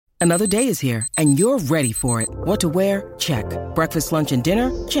Another day is here, and you're ready for it. What to wear? Check. Breakfast, lunch, and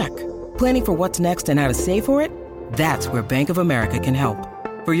dinner? Check. Planning for what's next and how to save for it? That's where Bank of America can help.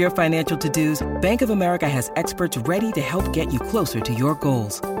 For your financial to-dos, Bank of America has experts ready to help get you closer to your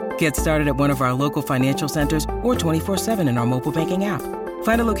goals. Get started at one of our local financial centers or 24/7 in our mobile banking app.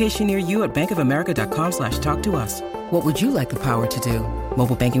 Find a location near you at bankofamerica.com/talktous. What would you like the power to do?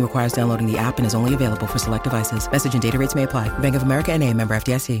 Mobile banking requires downloading the app and is only available for select devices. Message and data rates may apply. Bank of America N.A., member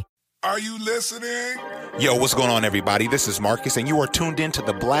FDIC. Are you listening? Yo, what's going on, everybody? This is Marcus, and you are tuned in to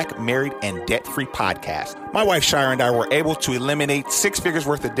the Black, Married, and Debt-Free podcast. My wife, Shira, and I were able to eliminate 6 figures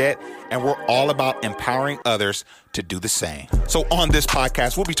worth of debt, and we're all about empowering others to do the same. So on this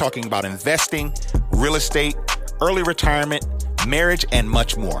podcast, we'll be talking about investing, real estate, early retirement, marriage, and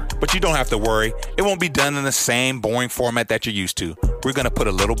much more. But you don't have to worry. It won't be done in the same boring format that you're used to. We're going to put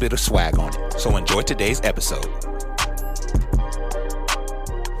a little bit of swag on it. So enjoy today's episode.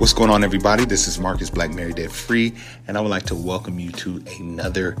 What's going on, everybody? This is Marcus, Black, Married, Debt Free, and I would like to welcome you to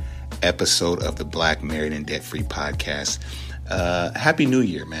another episode of the Black, Married, and Debt Free podcast. Happy New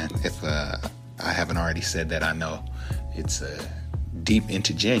Year, man. If I haven't already said that, I know it's deep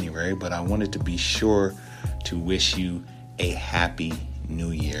into January, but I wanted to be sure to wish you a happy New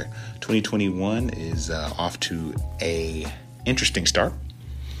Year. 2021 is off to a interesting start.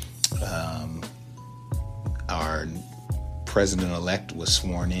 Our president-elect was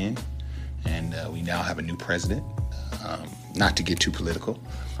sworn in, and we now have a new president. Not to get too political,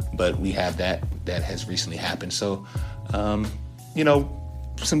 but we have that has recently happened. So, some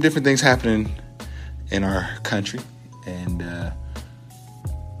different things happening in our country, and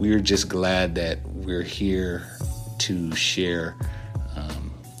we're just glad that we're here to share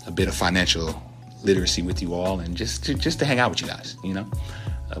a bit of financial literacy with you all, and just to hang out with you guys. We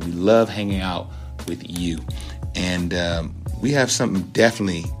love hanging out with you. And we have something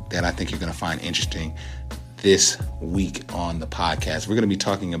definitely that I think you're going to find interesting this week on the podcast. We're going to be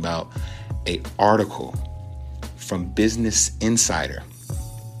talking about an article from Business Insider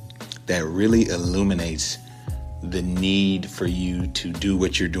that really illuminates the need for you to do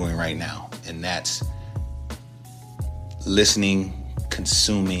what you're doing right now. And that's listening,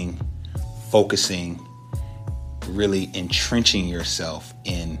 consuming, focusing, really entrenching yourself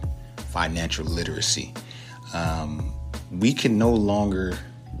in financial literacy. We can no longer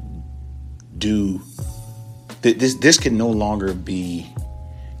do this can no longer be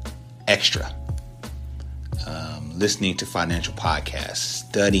extra. Listening to financial podcasts,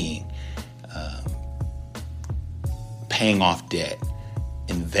 studying, paying off debt,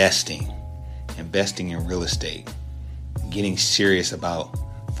 investing in real estate, getting serious about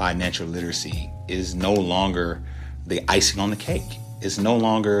financial literacy is no longer the icing on the cake. It's no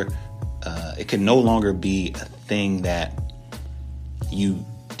longer it can no longer be a thing that you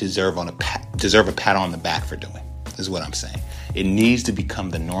deserve a pat on the back for doing, is what I'm saying. It needs to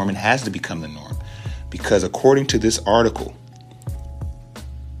become the norm and has to become the norm, because according to this article,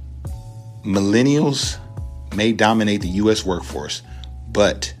 millennials may dominate the U.S. workforce,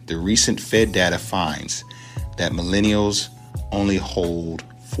 but the recent Fed data finds that millennials only hold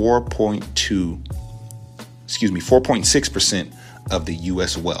 4.6% of the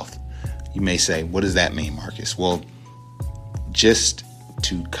U.S. wealth. You may say, what does that mean, Marcus? Well, just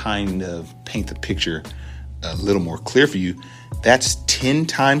to kind of paint the picture a little more clear for you, that's 10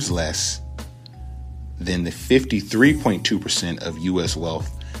 times less than the 53.2% of U.S.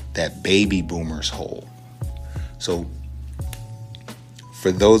 wealth that baby boomers hold. So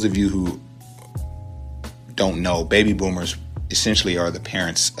for those of you who don't know, baby boomers essentially are the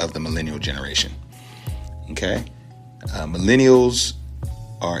parents of the millennial generation. Okay? Millennials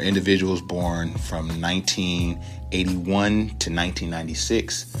are individuals born from 1981 to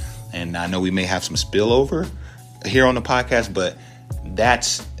 1996. And I know we may have some spillover here on the podcast, but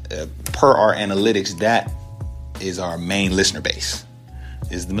that's per our analytics, that is our main listener base,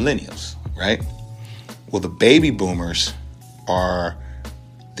 is the millennials, right? Well, the baby boomers are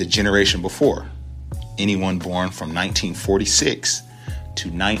the generation before. Anyone born from 1946 to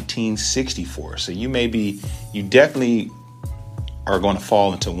 1964. So you definitely are going to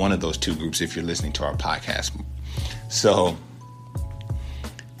fall into one of those two groups if you're listening to our podcast. So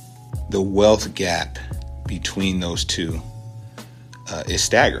the wealth gap between those two is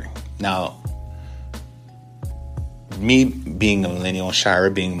staggering. Now, me being a millennial, Shira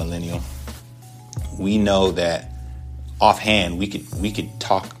being a millennial, we know that offhand we could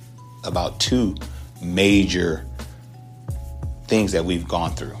talk about two major things that we've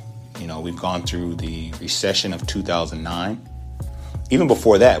gone through. We've gone through the recession of 2009. Even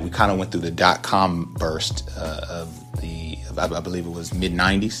before that, we kind of went through the dot-com burst of the I believe it was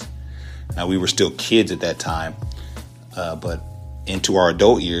mid-90s. Now, we were still kids at that time, but into our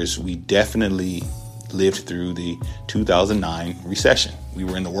adult years, we definitely lived through the 2009 recession. We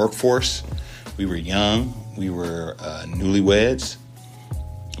were in the workforce. We were young. We were newlyweds.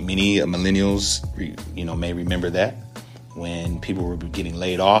 Many millennials, may remember that when people were getting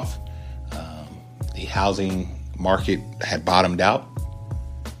laid off. The housing market had bottomed out.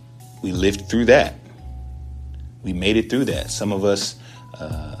 We lived through that. We made it through that. Some of us,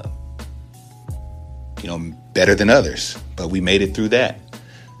 better than others, but we made it through that.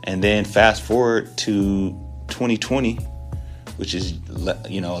 And then fast forward to 2020, which is,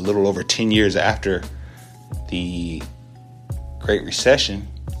 a little over 10 years after the Great Recession.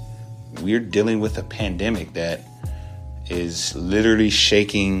 We're dealing with a pandemic that is literally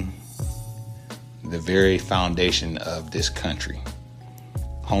shaking the very foundation of this country.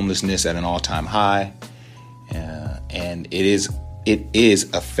 Homelessness at an all-time high, and it is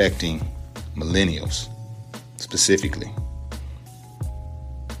affecting millennials specifically.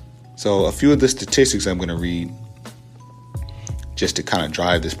 So a few of the statistics I'm going to read just to kind of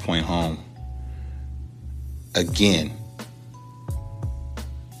drive this point home. Again,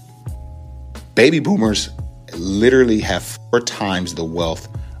 baby boomers literally have 4 times the wealth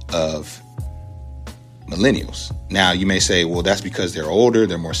of millennials. Now, you may say, well, that's because they're older,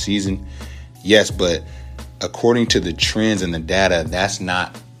 they're more seasoned. Yes, but according to the trends and the data, that's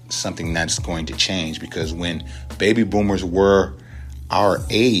not something that's going to change, because when baby boomers were our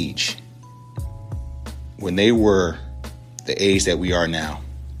age, when they were the age that we are now,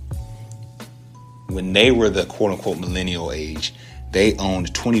 when they were the quote-unquote millennial age, they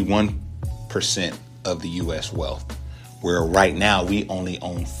owned 21% of the U.S. wealth, where right now we only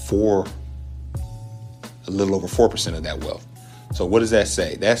own a little over 4% of that wealth. So what does that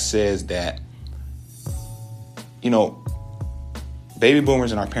say? That says that, baby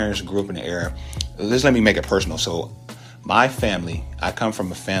boomers and our parents grew up in an era. Let me make it personal. So my family, I come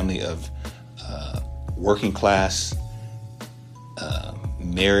from a family of working class,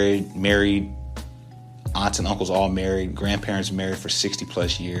 married, aunts and uncles all married, grandparents married for 60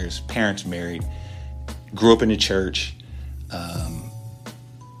 plus years, parents married, grew up in the church,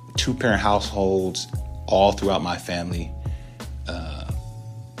 2-parent households all throughout my family.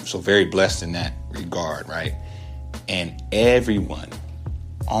 So very blessed in that regard, right? And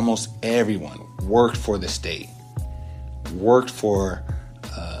almost everyone worked for the state, worked for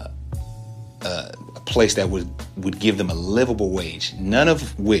a place that would give them a livable wage, none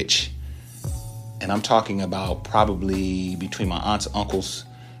of which, and I'm talking about probably between my aunts, uncles,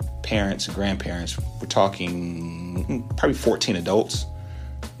 parents, grandparents, we're talking probably 14 adults,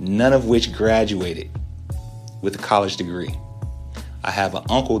 none of which graduated with a college degree. I have an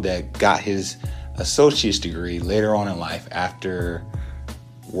uncle that got his associate's degree later on in life after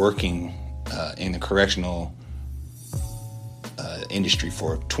working in the correctional industry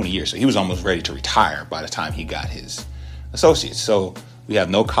for 20 years. So he was almost ready to retire by the time he got his associate's. So we have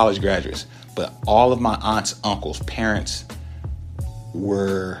no college graduates, but all of my aunts, uncles, parents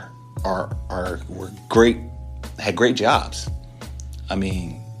were great, had great jobs. I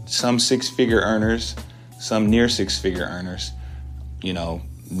mean, some 6-figure earners, some near 6-figure earners.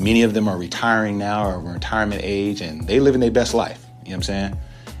 Many of them are retiring now or retirement age, and they live in their best life. You know what I'm saying?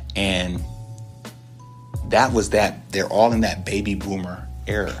 And that was that. They're all in that baby boomer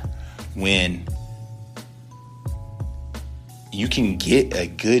era when you can get a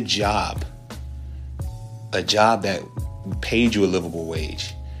good job, a job that paid you a livable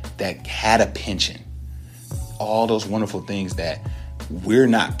wage, that had a pension, all those wonderful things that we're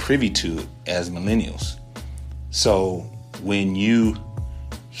not privy to as millennials. So when you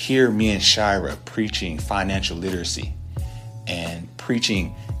hear me and Shira preaching financial literacy and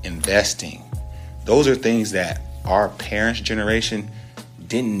preaching investing, those are things that our parents' generation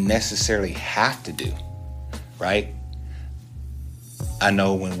didn't necessarily have to do, right? I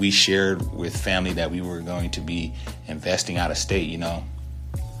know when we shared with family that we were going to be investing out of state,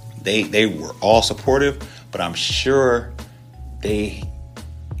 they were all supportive, but I'm sure it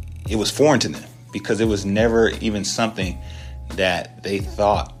was foreign to them because it was never even something that they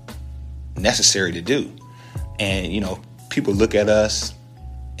thought necessary to do. And, people look at us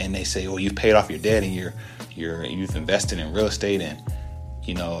and they say, "Oh, you've paid off your debt and you've invested in real estate," and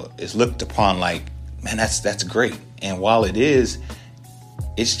it's looked upon like, man, that's great. And while it is,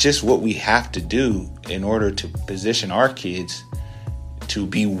 it's just what we have to do in order to position our kids to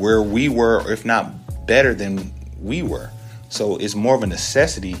be where we were, or if not better than we were. So it's more of a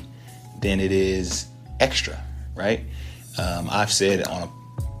necessity than it is extra, right? I've said on a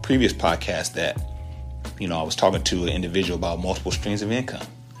previous podcast that, I was talking to an individual about multiple streams of income.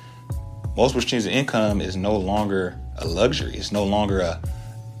 Multiple streams of income is no longer a luxury. It's no longer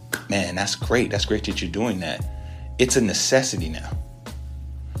man, that's great. That's great that you're doing that. It's a necessity now.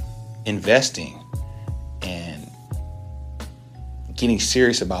 Investing and getting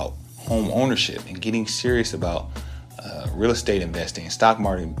serious about home ownership and getting serious about real estate investing and stock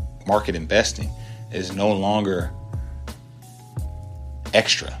market investing is no longer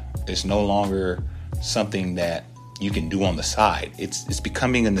extra. It's no longer something that you can do on the side. It's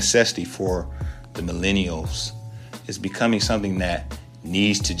becoming a necessity for the millennials. It's becoming something that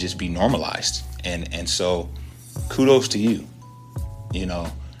needs to just be normalized. And so kudos to you.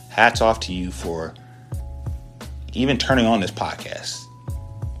 Hats off to you for even turning on this podcast,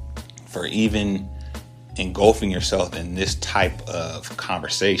 for even engulfing yourself in this type of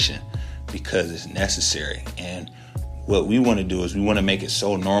conversation, because it's necessary. And what we want to do is we want to make it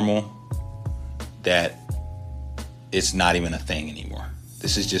so normal that it's not even a thing anymore.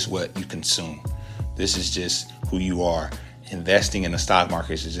 This is just what you consume. This is just who you are. Investing in the stock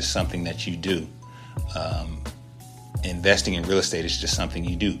market is just something that you do. Investing in real estate is just something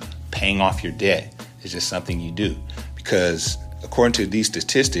you do. Paying off your debt is just something you do. Because according to these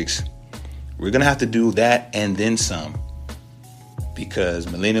statistics, we're going to have to do that and then some. Because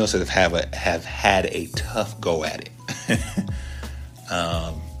millennials have had a tough go at it.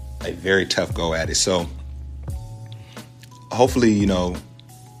 A very tough go at it. So hopefully,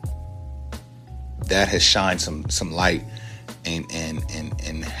 that has shined some light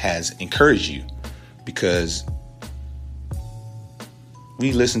and has encouraged you, because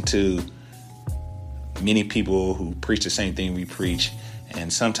we listen to many people who preach the same thing we preach,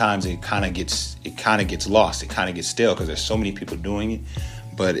 and sometimes it kind of gets lost. It kind of gets stale because there's so many people doing it.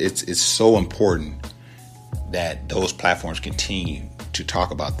 But it's so important that those platforms continue to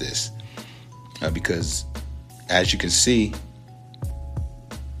talk about this, because as you can see,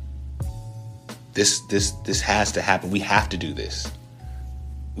 this has to happen. We have to do this.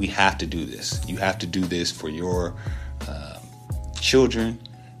 We have to do this. You have to do this for your children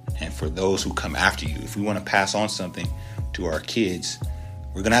and for those who come after you. If we want to pass on something to our kids,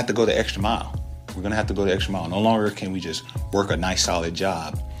 we're going to have to go the extra mile. We're going to have to go the extra mile. No longer can we just work a nice, solid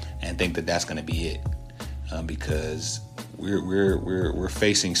job and think that that's going to be it, because we're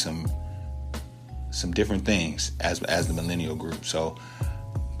facing some different things as the millennial group. So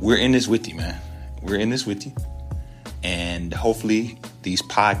we're in this with you, man. We're in this with you. And hopefully these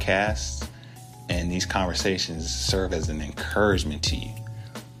podcasts and these conversations serve as an encouragement to you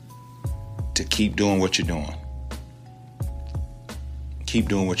to keep doing what you're doing. Keep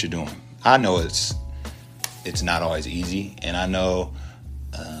doing what you're doing. I know it's not always easy. And I know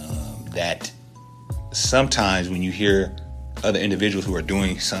that sometimes when you hear other individuals who are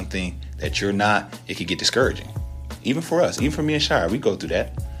doing something that you're not, it can get discouraging. Even for us, even for me and Shire, we go through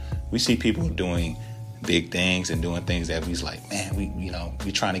that. We see people doing big things and doing things that we's like, man,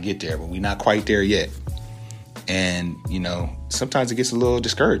 we're trying to get there, but we're not quite there yet. And, sometimes it gets a little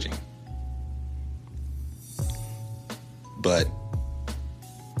discouraging. But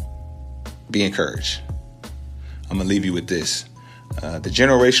be encouraged. I'm going to leave you with this. The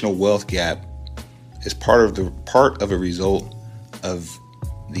generational wealth gap is part of a result of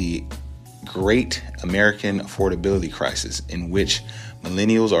the great American affordability crisis, in which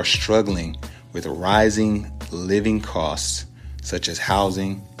millennials are struggling with rising living costs such as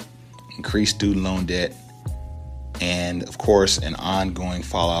housing, increased student loan debt, and of course an ongoing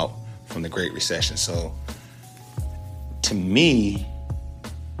fallout from the Great Recession. So to me,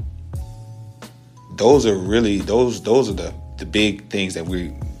 those are the big things that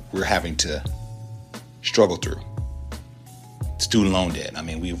we're having to struggle through. Student loan debt. I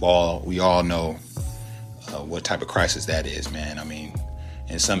mean, we all know what type of crisis that is, man. I mean,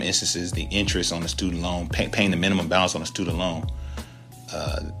 in some instances, the interest on the student loan, paying the minimum balance on a student loan,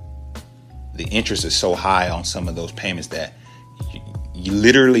 the interest is so high on some of those payments that you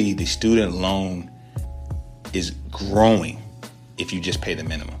literally, the student loan is growing if you just pay the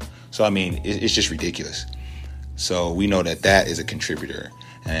minimum. So, I mean, it's just ridiculous. So we know that is a contributor.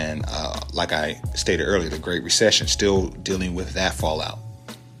 And like I stated earlier, the Great Recession, still dealing with that fallout.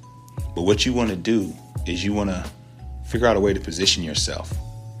 But what you want to do is you want to figure out a way to position yourself.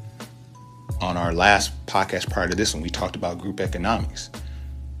 On our last podcast prior to this one, we talked about group economics.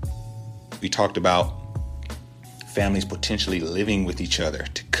 We talked about families potentially living with each other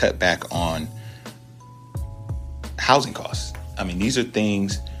to cut back on housing costs. I mean, these are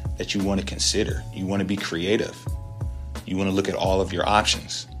things that you want to consider. You want to be creative. You want to look at all of your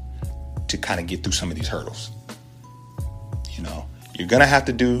options to kind of get through some of these hurdles. You're going to have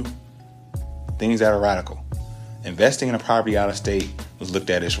to do things that are radical. Investing in a property out of state was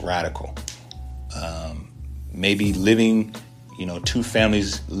looked at as radical. Maybe living, two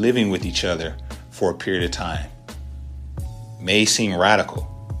families living with each other for a period of time may seem radical,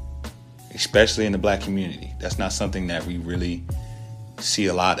 especially in the black community. That's not something that we really see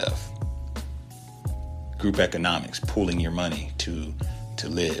a lot of. Group economics, pooling your money to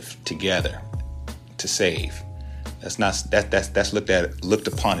live together, to save. That's looked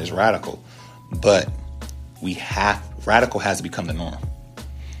upon as radical, but radical has to become the norm.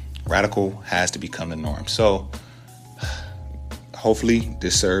 Radical has to become the norm. So hopefully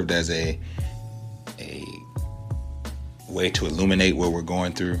this served as a way to illuminate what we're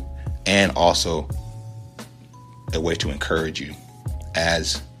going through, and also a way to encourage you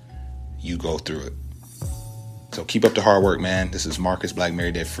as you go through it. So keep up the hard work, man. This is Marcus, Black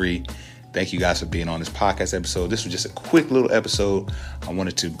Married Debt Free. Thank you guys for being on this podcast episode. This was just a quick little episode I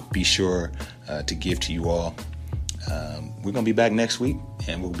wanted to be sure to give to you all. We're going to be back next week,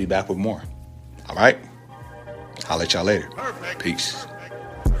 and we'll be back with more. All right? I'll at y'all later. Peace.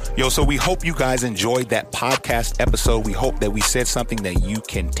 Yo, so we hope you guys enjoyed that podcast episode. We hope that we said something that you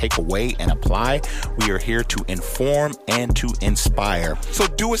can take away and apply. We are here to inform and to inspire. So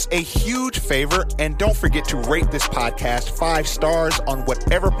do us a huge favor and don't forget to rate this podcast 5 stars on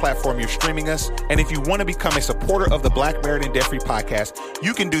whatever platform you're streaming us. And if you want to become a supporter of the Black Married and Debt Free podcast,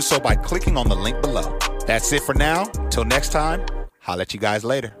 you can do so by clicking on the link below. That's it for now. Till next time, holla at you guys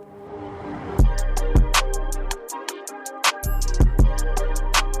later.